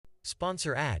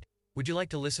Sponsor ad. Would you like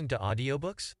to listen to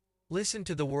audiobooks? Listen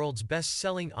to the world's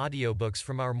best-selling audiobooks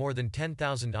from our more than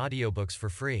 10,000 audiobooks for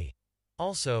free.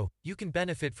 Also, you can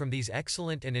benefit from these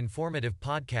excellent and informative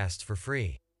podcasts for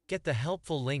free. Get the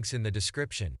helpful links in the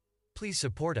description. Please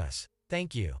support us.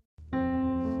 Thank you.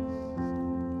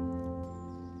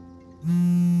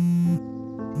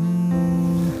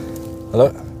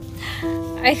 Hello?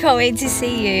 I can't wait to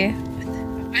see you.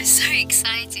 I'm so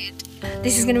excited.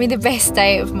 This is going to be the best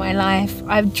day of my life.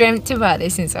 I've dreamt about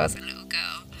this since I was a little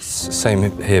girl.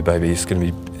 Same here, baby. It's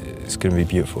gonna be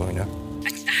beautiful, you know.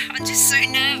 I'm just so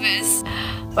nervous.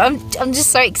 But I'm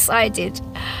just so excited.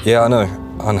 Yeah, I know.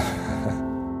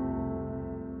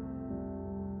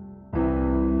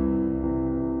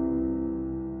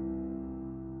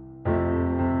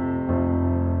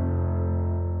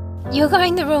 You're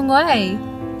going the wrong way.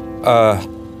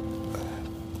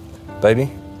 Baby?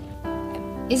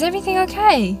 Is everything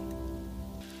okay?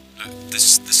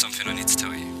 There's something I need to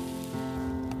tell you.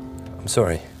 I'm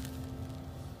sorry.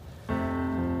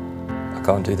 I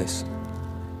can't do this.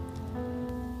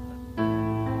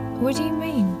 What do you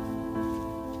mean?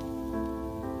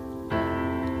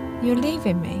 You're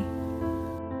leaving me?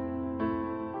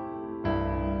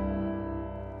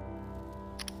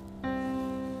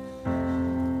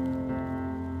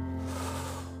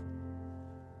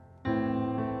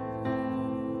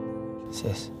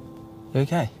 Sis, you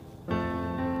okay?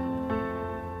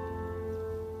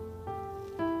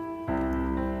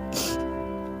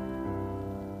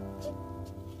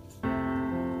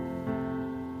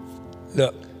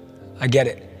 Look, I get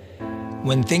it.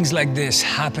 When things like this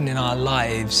happen in our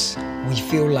lives, we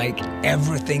feel like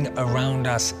everything around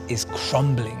us is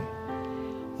crumbling.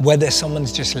 Whether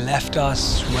someone's just left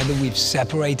us, whether we've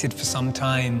separated for some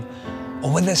time,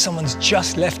 or whether someone's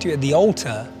just left you at the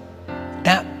altar,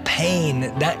 that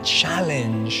pain, that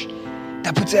challenge,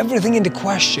 that puts everything into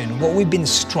question, what we've been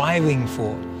striving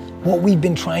for, what we've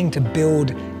been trying to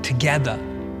build together.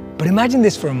 But imagine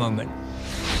this for a moment.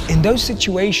 In those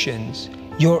situations,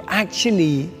 you're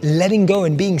actually letting go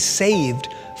and being saved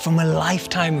from a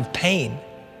lifetime of pain.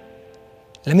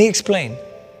 Let me explain.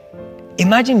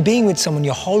 Imagine being with someone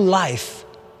your whole life,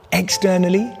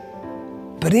 externally,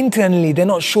 but internally they're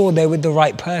not sure they're with the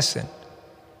right person.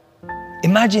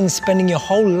 Imagine spending your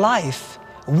whole life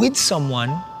with someone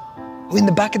who in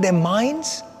the back of their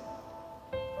minds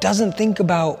doesn't think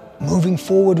about moving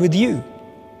forward with you.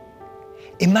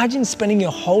 Imagine spending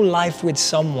your whole life with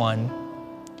someone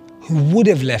who would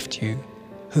have left you,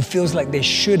 who feels like they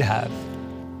should have.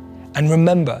 And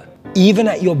remember, even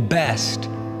at your best,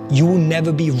 you will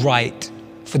never be right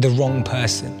for the wrong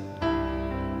person.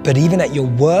 But even at your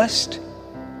worst,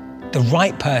 the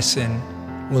right person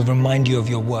will remind you of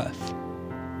your worth.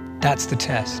 That's the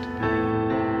test.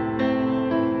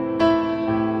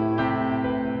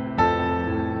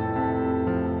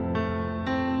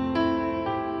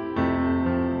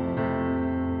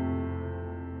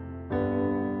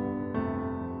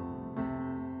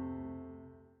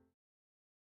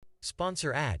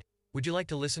 Sponsor ad. Would you like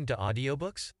to listen to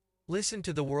audiobooks? Listen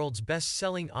to the world's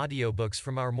best-selling audiobooks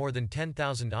from our more than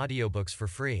 10,000 audiobooks for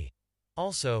free.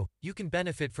 Also, you can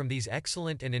benefit from these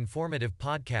excellent and informative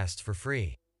podcasts for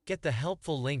free. Get the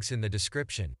helpful links in the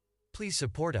description. Please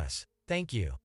support us. Thank you.